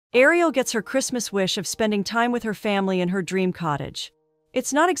Ariel gets her Christmas wish of spending time with her family in her dream cottage.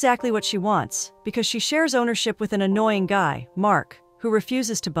 It's not exactly what she wants, because she shares ownership with an annoying guy, Mark, who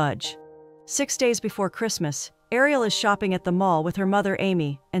refuses to budge. 6 days before Christmas, Ariel is shopping at the mall with her mother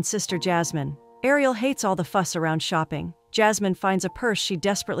Amy and sister Jasmine. Ariel hates all the fuss around shopping. Jasmine finds a purse she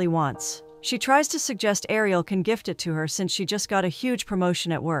desperately wants. She tries to suggest Ariel can gift it to her since she just got a huge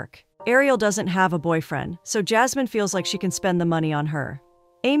promotion at work. Ariel doesn't have a boyfriend, so Jasmine feels like she can spend the money on her.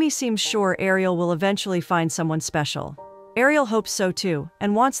 Amy seems sure Ariel will eventually find someone special. Ariel hopes so too,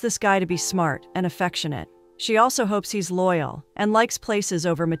 and wants this guy to be smart and affectionate. She also hopes he's loyal and likes places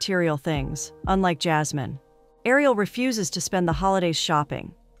over material things, unlike Jasmine. Ariel refuses to spend the holidays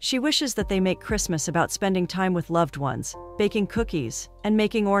shopping. She wishes that they make Christmas about spending time with loved ones, baking cookies, and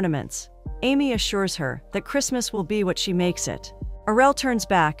making ornaments. Amy assures her that Christmas will be what she makes it. Ariel turns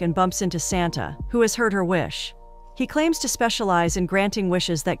back and bumps into Santa, who has heard her wish. He claims to specialize in granting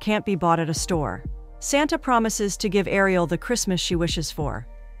wishes that can't be bought at a store. Santa promises to give Ariel the Christmas she wishes for.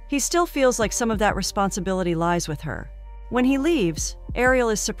 He still feels like some of that responsibility lies with her. When he leaves, Ariel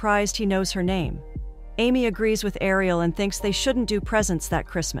is surprised he knows her name. Amy agrees with Ariel and thinks they shouldn't do presents that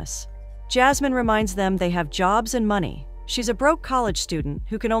Christmas. Jasmine reminds them they have jobs and money. She's a broke college student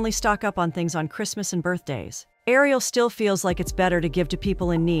who can only stock up on things on Christmas and birthdays. Ariel still feels like it's better to give to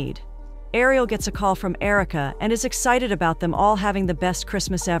people in need. Ariel gets a call from Erica and is excited about them all having the best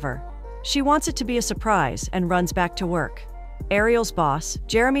Christmas ever. She wants it to be a surprise and runs back to work. Ariel's boss,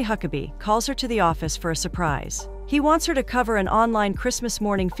 Jeremy Huckabee, calls her to the office for a surprise. He wants her to cover an online Christmas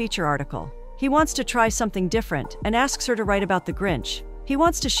morning feature article. He wants to try something different and asks her to write about the Grinch. He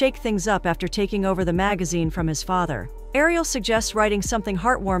wants to shake things up after taking over the magazine from his father. Ariel suggests writing something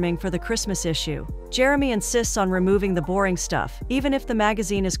heartwarming for the Christmas issue. Jeremy insists on removing the boring stuff, even if the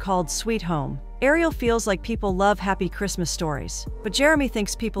magazine is called Sweet Home. Ariel feels like people love happy Christmas stories, but Jeremy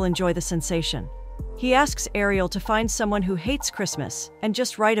thinks people enjoy the sensation. He asks Ariel to find someone who hates Christmas and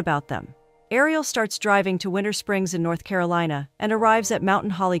just write about them. Ariel starts driving to Winter Springs in North Carolina and arrives at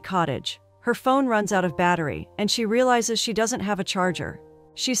Mountain Holly Cottage. Her phone runs out of battery, and she realizes she doesn't have a charger.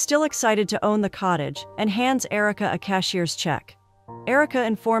 She's still excited to own the cottage and hands Erica a cashier's check. Erica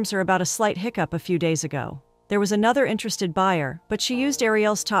informs her about a slight hiccup a few days ago. There was another interested buyer, but she used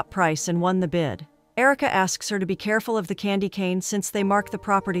Ariel's top price and won the bid. Erica asks her to be careful of the candy cane since they mark the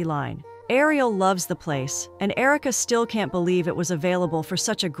property line. Ariel loves the place, and Erica still can't believe it was available for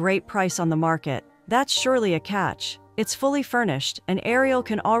such a great price on the market. That's surely a catch. It's fully furnished, and Ariel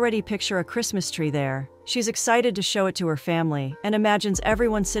can already picture a Christmas tree there. She's excited to show it to her family and imagines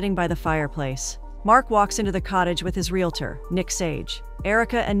everyone sitting by the fireplace. Mark walks into the cottage with his realtor, Nick Sage.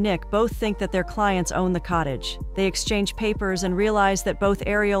 Erica and Nick both think that their clients own the cottage. They exchange papers and realize that both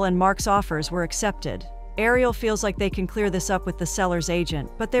Ariel and Mark's offers were accepted. Ariel feels like they can clear this up with the seller's agent,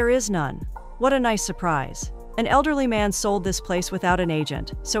 but there is none. What a nice surprise. An elderly man sold this place without an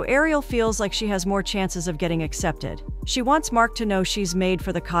agent, so Ariel feels like she has more chances of getting accepted. She wants Mark to know she's made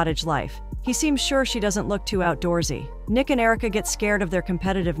for the cottage life. He seems sure she doesn't look too outdoorsy. Nick and Erica get scared of their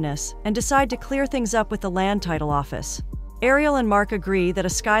competitiveness and decide to clear things up with the land title office. Ariel and Mark agree that a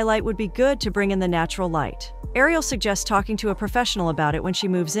skylight would be good to bring in the natural light. Ariel suggests talking to a professional about it when she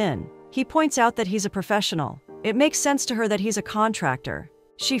moves in. He points out that he's a professional. It makes sense to her that he's a contractor.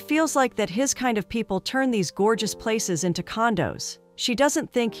 She feels like that his kind of people turn these gorgeous places into condos. She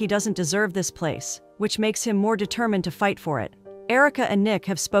doesn't think he doesn't deserve this place, which makes him more determined to fight for it. Erica and Nick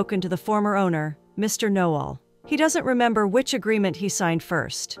have spoken to the former owner, Mr. Noel. He doesn't remember which agreement he signed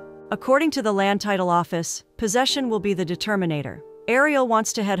first. According to the land title office, possession will be the determinator. Ariel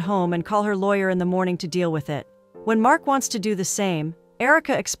wants to head home and call her lawyer in the morning to deal with it. When Mark wants to do the same,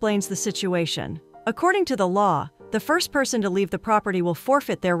 Erica explains the situation. According to the law, the first person to leave the property will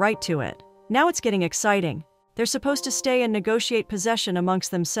forfeit their right to it. Now it's getting exciting. They're supposed to stay and negotiate possession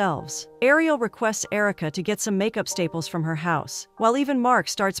amongst themselves. Ariel requests Erica to get some makeup staples from her house, while even Mark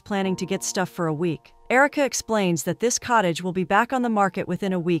starts planning to get stuff for a week. Erica explains that this cottage will be back on the market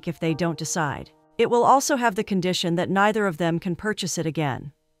within a week if they don't decide. It will also have the condition that neither of them can purchase it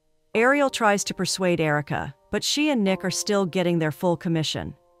again. Ariel tries to persuade Erica, but she and Nick are still getting their full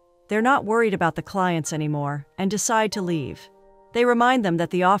commission. They're not worried about the clients anymore and decide to leave. They remind them that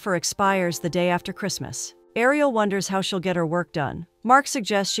the offer expires the day after Christmas. Ariel wonders how she'll get her work done. Mark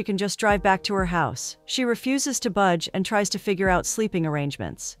suggests she can just drive back to her house. She refuses to budge and tries to figure out sleeping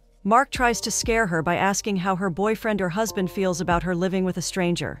arrangements. Mark tries to scare her by asking how her boyfriend or husband feels about her living with a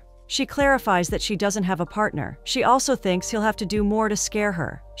stranger. She clarifies that she doesn't have a partner. She also thinks he'll have to do more to scare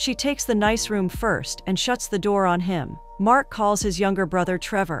her. She takes the nice room first and shuts the door on him. Mark calls his younger brother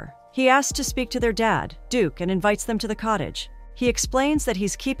Trevor. He asks to speak to their dad, Duke, and invites them to the cottage. He explains that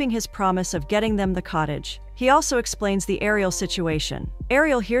he's keeping his promise of getting them the cottage. He also explains the Ariel situation.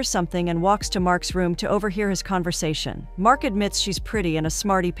 Ariel hears something and walks to Mark's room to overhear his conversation. Mark admits she's pretty and a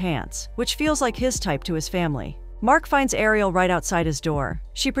smarty pants, which feels like his type to his family. Mark finds Ariel right outside his door.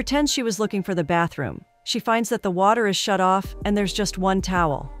 She pretends she was looking for the bathroom. She finds that the water is shut off and there's just one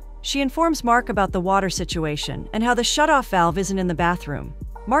towel. She informs Mark about the water situation and how the shut-off valve isn't in the bathroom.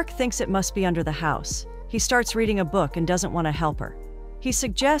 Mark thinks it must be under the house. He starts reading a book and doesn't want to help her. He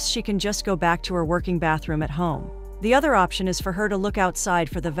suggests she can just go back to her working bathroom at home. The other option is for her to look outside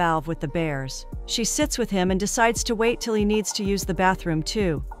for the valve with the bears. She sits with him and decides to wait till he needs to use the bathroom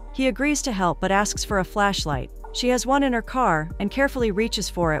too. He agrees to help but asks for a flashlight. She has one in her car and carefully reaches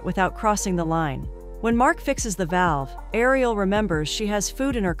for it without crossing the line. When Mark fixes the valve, Ariel remembers she has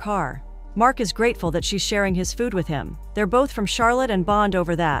food in her car. Mark is grateful that she's sharing his food with him. They're both from Charlotte and bond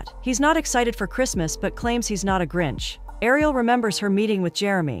over that. He's not excited for Christmas but claims he's not a Grinch. Ariel remembers her meeting with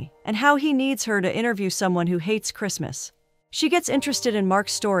Jeremy and how he needs her to interview someone who hates Christmas. She gets interested in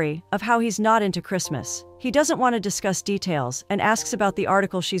Mark's story of how he's not into Christmas. He doesn't want to discuss details and asks about the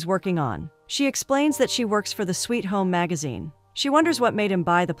article she's working on. She explains that she works for the Sweet Home magazine. She wonders what made him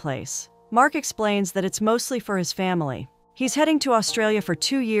buy the place. Mark explains that it's mostly for his family. He's heading to Australia for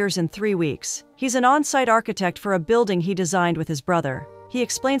 2 years and 3 weeks. He's an on-site architect for a building he designed with his brother. He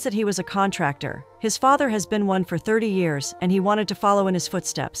explains that he was a contractor. His father has been one for 30 years and he wanted to follow in his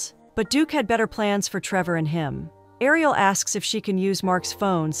footsteps. But Duke had better plans for Trevor and him. Ariel asks if she can use Mark's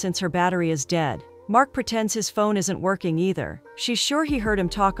phone since her battery is dead. Mark pretends his phone isn't working either. She's sure he heard him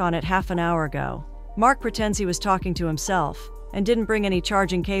talk on it half an hour ago. Mark pretends he was talking to himself and didn't bring any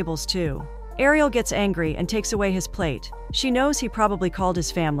charging cables too. Ariel gets angry and takes away his plate. She knows he probably called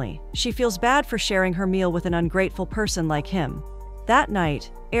his family. She feels bad for sharing her meal with an ungrateful person like him. That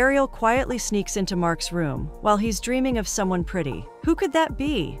night, Ariel quietly sneaks into Mark's room while he's dreaming of someone pretty. Who could that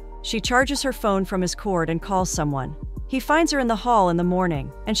be? She charges her phone from his cord and calls someone. He finds her in the hall in the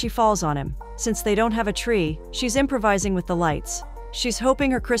morning, and she falls on him. Since they don't have a tree, she's improvising with the lights. She's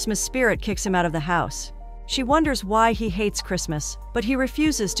hoping her Christmas spirit kicks him out of the house. She wonders why he hates Christmas, but he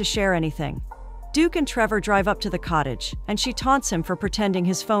refuses to share anything. Duke and Trevor drive up to the cottage, and she taunts him for pretending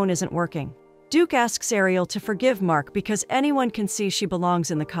his phone isn't working. Duke asks Ariel to forgive Mark because anyone can see she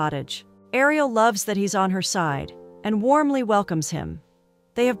belongs in the cottage. Ariel loves that he's on her side and warmly welcomes him.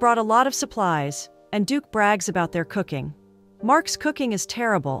 They have brought a lot of supplies, and Duke brags about their cooking. Mark's cooking is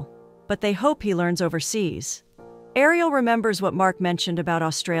terrible, but they hope he learns overseas. Ariel remembers what Mark mentioned about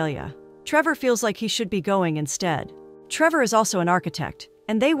Australia. Trevor feels like he should be going instead. Trevor is also an architect,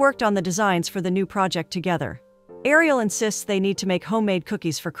 and they worked on the designs for the new project together. Ariel insists they need to make homemade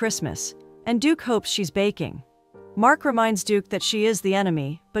cookies for Christmas, and Duke hopes she's baking. Mark reminds Duke that she is the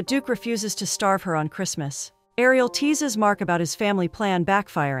enemy, but Duke refuses to starve her on Christmas. Ariel teases Mark about his family plan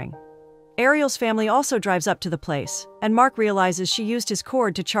backfiring. Ariel's family also drives up to the place, and Mark realizes she used his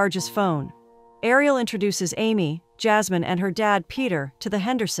cord to charge his phone. Ariel introduces Amy, Jasmine, and her dad, Peter, to the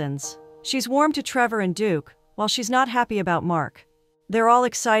Hendersons. She's warm to Trevor and Duke, while she's not happy about Mark. They're all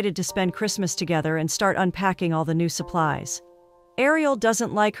excited to spend Christmas together and start unpacking all the new supplies. Ariel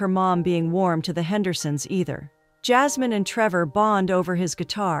doesn't like her mom being warm to the Hendersons either. Jasmine and Trevor bond over his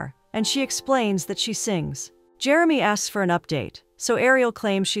guitar, and she explains that she sings. Jeremy asks for an update, so Ariel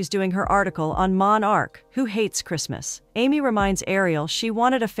claims she's doing her article on Monarch, who hates Christmas. Amy reminds Ariel she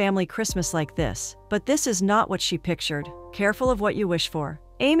wanted a family Christmas like this, but this is not what she pictured. Careful of what you wish for.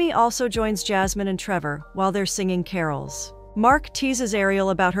 Amy also joins Jasmine and Trevor while they're singing carols. Mark teases Ariel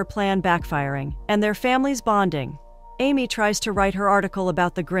about her plan backfiring, and their families bonding. Amy tries to write her article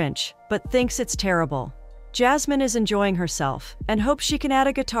about the Grinch, but thinks it's terrible. Jasmine is enjoying herself and hopes she can add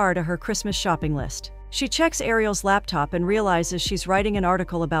a guitar to her Christmas shopping list. She checks Ariel's laptop and realizes she's writing an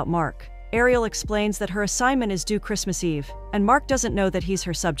article about Mark. Ariel explains that her assignment is due Christmas Eve, and Mark doesn't know that he's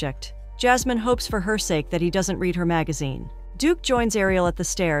her subject. Jasmine hopes for her sake that he doesn't read her magazine. Duke joins Ariel at the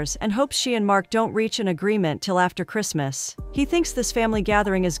stairs and hopes she and Mark don't reach an agreement till after Christmas. He thinks this family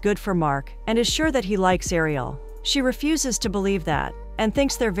gathering is good for Mark and is sure that he likes Ariel. She refuses to believe that and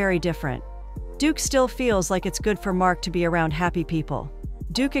thinks they're very different. Duke still feels like it's good for Mark to be around happy people.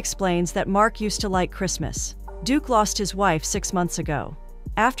 Duke explains that Mark used to like Christmas. Duke lost his wife 6 months ago.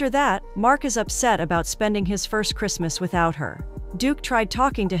 After that, Mark is upset about spending his first Christmas without her. Duke tried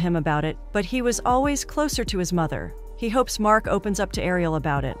talking to him about it, but he was always closer to his mother. He hopes Mark opens up to Ariel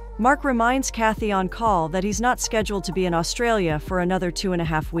about it. Mark reminds Kathy on call that he's not scheduled to be in Australia for another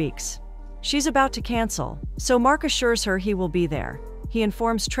 2.5 weeks. She's about to cancel, so Mark assures her he will be there. He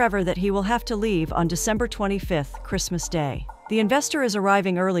informs Trevor that he will have to leave on December 25th, Christmas Day. The investor is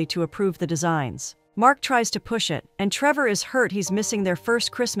arriving early to approve the designs. Mark tries to push it, and Trevor is hurt he's missing their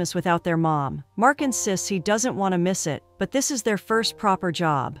first Christmas without their mom. Mark insists he doesn't want to miss it, but this is their first proper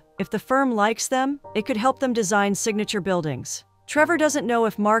job. If the firm likes them, it could help them design signature buildings. Trevor doesn't know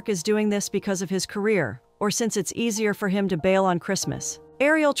if Mark is doing this because of his career, or since it's easier for him to bail on Christmas.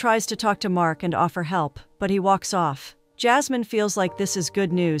 Ariel tries to talk to Mark and offer help, but he walks off. Jasmine feels like this is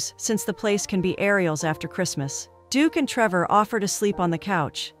good news, since the place can be Ariel's after Christmas. Duke and Trevor offer to sleep on the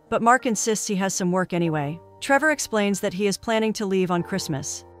couch, but Mark insists he has some work anyway. Trevor explains that he is planning to leave on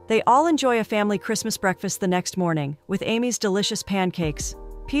Christmas. They all enjoy a family Christmas breakfast the next morning, with Amy's delicious pancakes.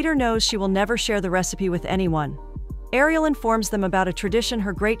 Peter knows she will never share the recipe with anyone. Ariel informs them about a tradition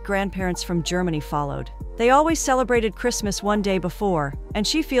her great-grandparents from Germany followed. They always celebrated Christmas one day before, and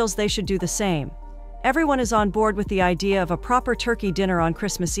she feels they should do the same. Everyone is on board with the idea of a proper turkey dinner on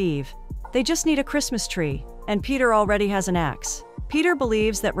Christmas Eve. They just need a Christmas tree, and Peter already has an axe. Peter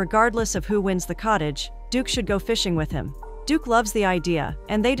believes that regardless of who wins the cottage, Duke should go fishing with him. Duke loves the idea,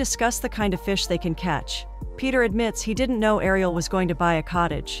 and they discuss the kind of fish they can catch. Peter admits he didn't know Ariel was going to buy a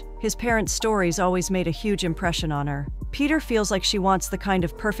cottage. His parents' stories always made a huge impression on her. Peter feels like she wants the kind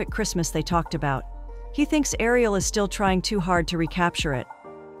of perfect Christmas they talked about. He thinks Ariel is still trying too hard to recapture it.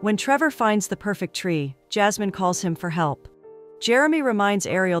 When Trevor finds the perfect tree, Jasmine calls him for help. Jeremy reminds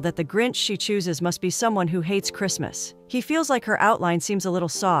Ariel that the Grinch she chooses must be someone who hates Christmas. He feels like her outline seems a little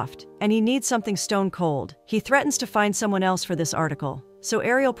soft, and he needs something stone cold. He threatens to find someone else for this article, so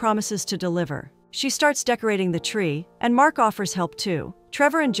Ariel promises to deliver. She starts decorating the tree, and Mark offers help too.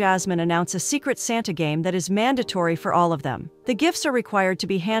 Trevor and Jasmine announce a secret Santa game that is mandatory for all of them. The gifts are required to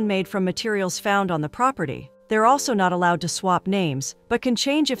be handmade from materials found on the property. They're also not allowed to swap names, but can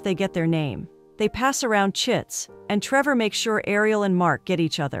change if they get their name. They pass around chits, and Trevor makes sure Ariel and Mark get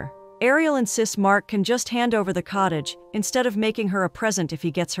each other. Ariel insists Mark can just hand over the cottage, instead of making her a present if he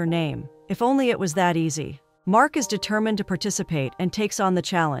gets her name. If only it was that easy. Mark is determined to participate and takes on the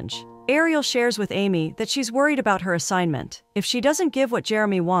challenge. Ariel shares with Amy that she's worried about her assignment. If she doesn't give what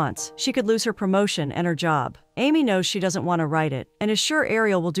Jeremy wants, she could lose her promotion and her job. Amy knows she doesn't want to write it, and is sure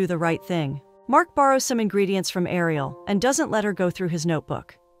Ariel will do the right thing. Mark borrows some ingredients from Ariel, and doesn't let her go through his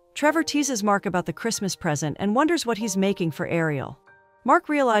notebook. Trevor teases Mark about the Christmas present and wonders what he's making for Ariel. Mark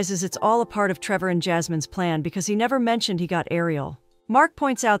realizes it's all a part of Trevor and Jasmine's plan because he never mentioned he got Ariel. Mark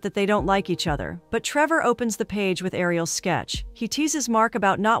points out that they don't like each other, but Trevor opens the page with Ariel's sketch. He teases Mark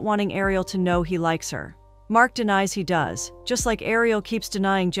about not wanting Ariel to know he likes her. Mark denies he does, just like Ariel keeps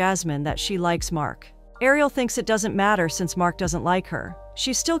denying Jasmine that she likes Mark. Ariel thinks it doesn't matter since Mark doesn't like her.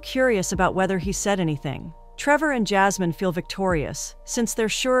 She's still curious about whether he said anything. Trevor and Jasmine feel victorious, since they're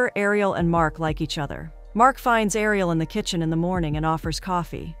sure Ariel and Mark like each other. Mark finds Ariel in the kitchen in the morning and offers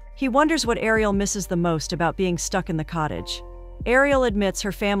coffee. He wonders what Ariel misses the most about being stuck in the cottage. Ariel admits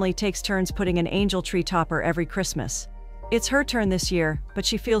her family takes turns putting an angel tree topper every Christmas. It's her turn this year, but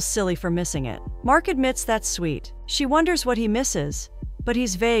she feels silly for missing it. Mark admits that's sweet. She wonders what he misses, but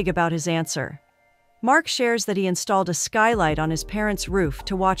he's vague about his answer. Mark shares that he installed a skylight on his parents' roof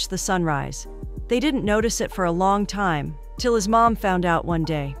to watch the sunrise. They didn't notice it for a long time, till his mom found out one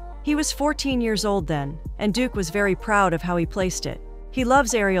day. He was 14 years old then, and Duke was very proud of how he placed it. He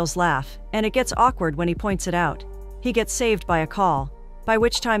loves Ariel's laugh, and it gets awkward when he points it out. He gets saved by a call, by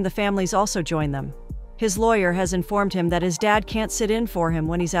which time the families also join them. His lawyer has informed him that his dad can't sit in for him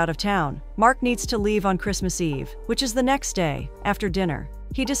when he's out of town. Mark needs to leave on Christmas Eve, which is the next day, after dinner.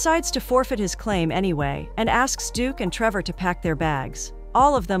 He decides to forfeit his claim anyway, and asks Duke and Trevor to pack their bags.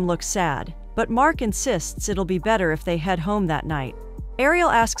 All of them look sad, but Mark insists it'll be better if they head home that night. Ariel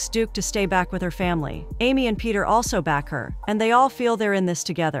asks Duke to stay back with her family. Amy and Peter also back her, and they all feel they're in this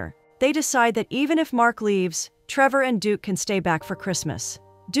together. They decide that even if Mark leaves, Trevor and Duke can stay back for Christmas.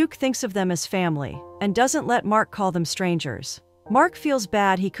 Duke thinks of them as family, and doesn't let Mark call them strangers. Mark feels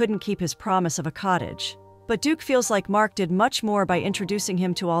bad he couldn't keep his promise of a cottage. But Duke feels like Mark did much more by introducing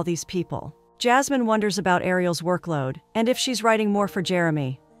him to all these people. Jasmine wonders about Ariel's workload, and if she's writing more for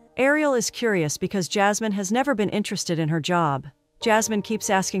Jeremy. Ariel is curious because Jasmine has never been interested in her job. Jasmine keeps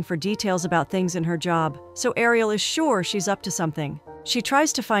asking for details about things in her job, so Ariel is sure she's up to something. She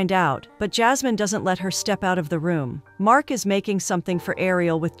tries to find out, but Jasmine doesn't let her step out of the room. Mark is making something for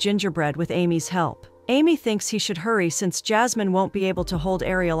Ariel with gingerbread with Amy's help. Amy thinks he should hurry since Jasmine won't be able to hold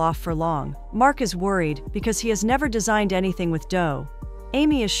Ariel off for long. Mark is worried because he has never designed anything with dough.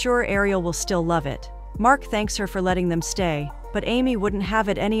 Amy is sure Ariel will still love it. Mark thanks her for letting them stay, but Amy wouldn't have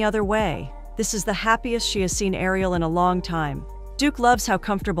it any other way. This is the happiest she has seen Ariel in a long time. Duke loves how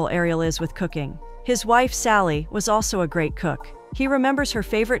comfortable Ariel is with cooking. His wife, Sally, was also a great cook. He remembers her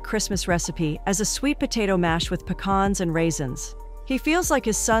favorite Christmas recipe as a sweet potato mash with pecans and raisins. He feels like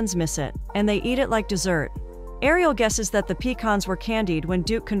his sons miss it, and they eat it like dessert. Ariel guesses that the pecans were candied when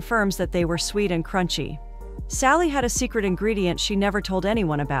Duke confirms that they were sweet and crunchy. Sally had a secret ingredient she never told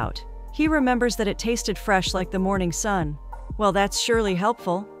anyone about. He remembers that it tasted fresh like the morning sun. Well, that's surely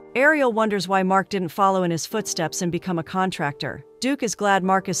helpful. Ariel wonders why Mark didn't follow in his footsteps and become a contractor. Duke is glad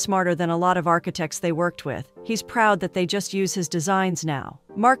Mark is smarter than a lot of architects they worked with. He's proud that they just use his designs now.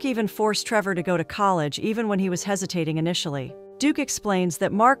 Mark even forced Trevor to go to college even when he was hesitating initially. Duke explains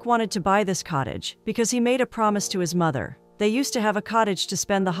that Mark wanted to buy this cottage because he made a promise to his mother. They used to have a cottage to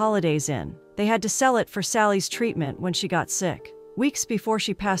spend the holidays in. They had to sell it for Sally's treatment when she got sick. Weeks before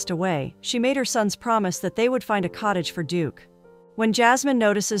she passed away, she made her sons promise that they would find a cottage for Duke. When Jasmine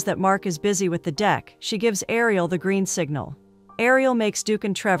notices that Mark is busy with the deck, she gives Ariel the green signal. Ariel makes Duke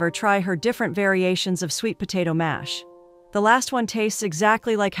and Trevor try her different variations of sweet potato mash. The last one tastes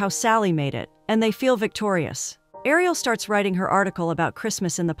exactly like how Sally made it, and they feel victorious. Ariel starts writing her article about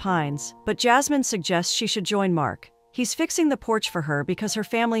Christmas in the Pines, but Jasmine suggests she should join Mark. He's fixing the porch for her because her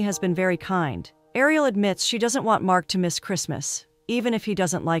family has been very kind. Ariel admits she doesn't want Mark to miss Christmas, even if he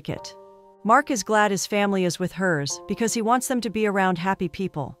doesn't like it. Mark is glad his family is with hers because he wants them to be around happy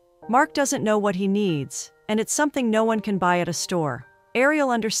people. Mark doesn't know what he needs, and it's something no one can buy at a store. Ariel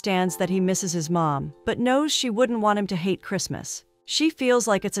understands that he misses his mom, but knows she wouldn't want him to hate Christmas. She feels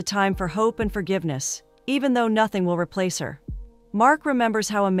like it's a time for hope and forgiveness, even though nothing will replace her. Mark remembers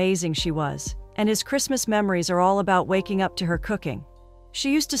how amazing she was, and his Christmas memories are all about waking up to her cooking.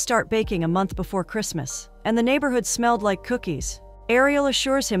 She used to start baking a month before Christmas, and the neighborhood smelled like cookies. Ariel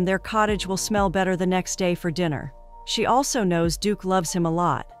assures him their cottage will smell better the next day for dinner. She also knows Duke loves him a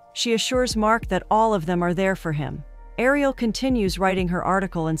lot. She assures Mark that all of them are there for him. Ariel continues writing her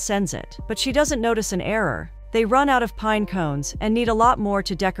article and sends it, but she doesn't notice an error. They run out of pine cones and need a lot more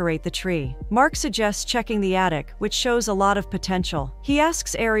to decorate the tree. Mark suggests checking the attic, which shows a lot of potential. He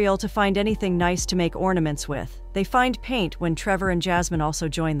asks Ariel to find anything nice to make ornaments with. They find paint when Trevor and Jasmine also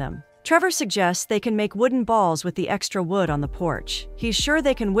join them. Trevor suggests they can make wooden balls with the extra wood on the porch. He's sure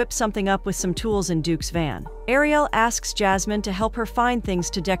they can whip something up with some tools in Duke's van. Ariel asks Jasmine to help her find things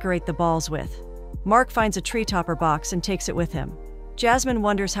to decorate the balls with. Mark finds a tree topper box and takes it with him. Jasmine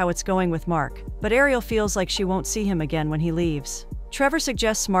wonders how it's going with Mark, but Ariel feels like she won't see him again when he leaves. Trevor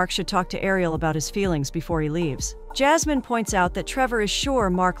suggests Mark should talk to Ariel about his feelings before he leaves. Jasmine points out that Trevor is sure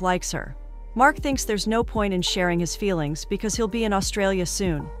Mark likes her. Mark thinks there's no point in sharing his feelings because he'll be in Australia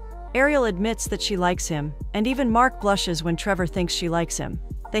soon. Ariel admits that she likes him, and even Mark blushes when Trevor thinks she likes him.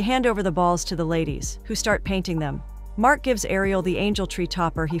 They hand over the balls to the ladies, who start painting them. Mark gives Ariel the angel tree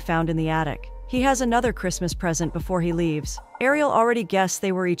topper he found in the attic. He has another Christmas present before he leaves. Ariel already guessed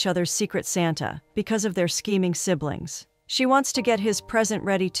they were each other's secret Santa, because of their scheming siblings. She wants to get his present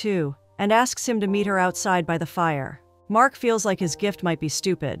ready too, and asks him to meet her outside by the fire. Mark feels like his gift might be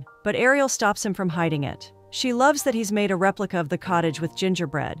stupid, but Ariel stops him from hiding it. She loves that he's made a replica of the cottage with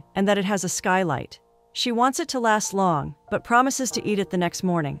gingerbread, and that it has a skylight. She wants it to last long, but promises to eat it the next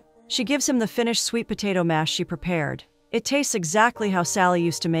morning. She gives him the finished sweet potato mash she prepared. It tastes exactly how Sally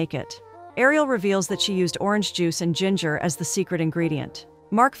used to make it. Ariel reveals that she used orange juice and ginger as the secret ingredient.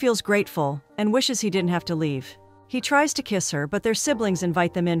 Mark feels grateful, and wishes he didn't have to leave. He tries to kiss her, but their siblings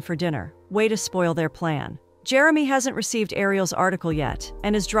invite them in for dinner. Way to spoil their plan. Jeremy hasn't received Ariel's article yet,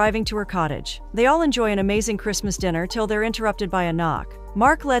 and is driving to her cottage. They all enjoy an amazing Christmas dinner till they're interrupted by a knock.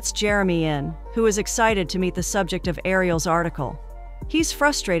 Mark lets Jeremy in, who is excited to meet the subject of Ariel's article. He's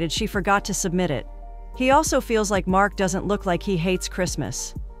frustrated she forgot to submit it. He also feels like Mark doesn't look like he hates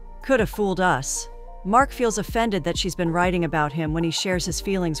Christmas. Could have fooled us. Mark feels offended that she's been writing about him when he shares his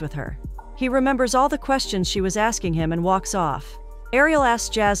feelings with her. He remembers all the questions she was asking him and walks off. Ariel asks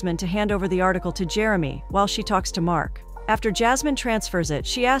Jasmine to hand over the article to Jeremy while she talks to Mark. After Jasmine transfers it,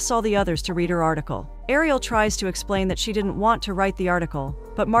 she asks all the others to read her article. Ariel tries to explain that she didn't want to write the article,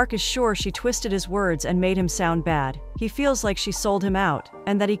 but Mark is sure she twisted his words and made him sound bad. He feels like she sold him out,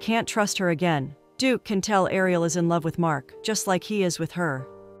 and that he can't trust her again. Duke can tell Ariel is in love with Mark, just like he is with her.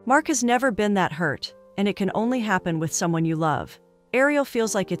 Mark has never been that hurt, and it can only happen with someone you love. Ariel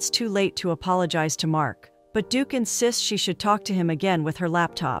feels like it's too late to apologize to Mark, but Duke insists she should talk to him again with her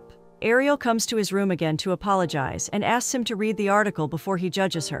laptop. Ariel comes to his room again to apologize and asks him to read the article before he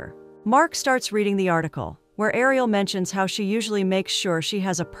judges her. Mark starts reading the article, where Ariel mentions how she usually makes sure she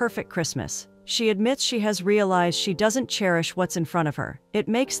has a perfect Christmas. She admits she has realized she doesn't cherish what's in front of her. It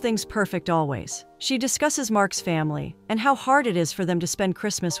makes things perfect always. She discusses Mark's family, and how hard it is for them to spend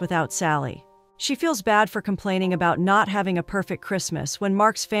Christmas without Sally. She feels bad for complaining about not having a perfect Christmas when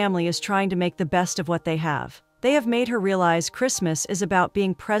Mark's family is trying to make the best of what they have. They have made her realize Christmas is about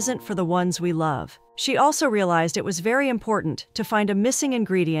being present for the ones we love. She also realized it was very important to find a missing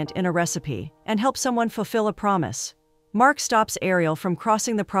ingredient in a recipe and help someone fulfill a promise. Mark stops Ariel from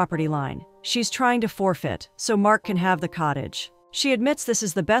crossing the property line. She's trying to forfeit, so Mark can have the cottage. She admits this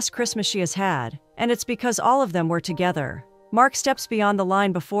is the best Christmas she has had, and it's because all of them were together. Mark steps beyond the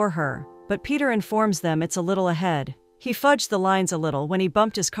line before her, but Peter informs them it's a little ahead. He fudged the lines a little when he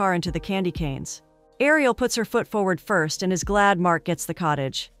bumped his car into the candy canes. Ariel puts her foot forward first and is glad Mark gets the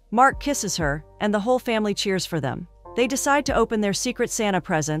cottage. Mark kisses her, and the whole family cheers for them. They decide to open their secret Santa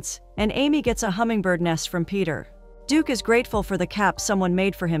presents, and Amy gets a hummingbird nest from Peter. Duke is grateful for the cap someone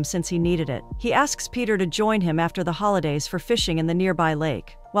made for him since he needed it. He asks Peter to join him after the holidays for fishing in the nearby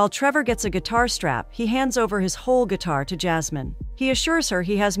lake. While Trevor gets a guitar strap, he hands over his whole guitar to Jasmine. He assures her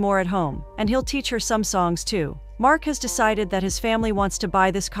he has more at home, and he'll teach her some songs too. Mark has decided that his family wants to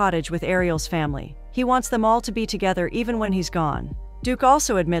buy this cottage with Ariel's family. He wants them all to be together even when he's gone. Duke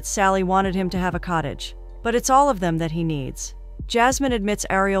also admits Sally wanted him to have a cottage, but it's all of them that he needs. Jasmine admits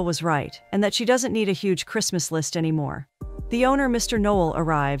Ariel was right, and that she doesn't need a huge Christmas list anymore. The owner, Mr. Noel,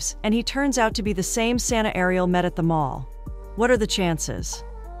 arrives, and he turns out to be the same Santa Ariel met at the mall. What are the chances?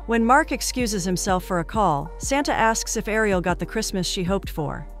 When Mark excuses himself for a call, Santa asks if Ariel got the Christmas she hoped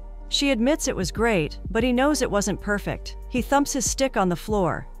for. She admits it was great, but he knows it wasn't perfect. He thumps his stick on the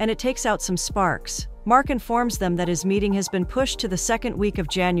floor, and it takes out some sparks. Mark informs them that his meeting has been pushed to the second week of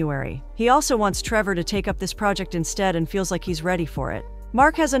January. He also wants Trevor to take up this project instead and feels like he's ready for it.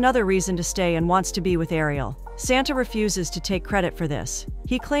 Mark has another reason to stay and wants to be with Ariel. Santa refuses to take credit for this.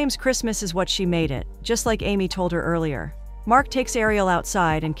 He claims Christmas is what she made it, just like Amy told her earlier. Mark takes Ariel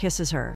outside and kisses her.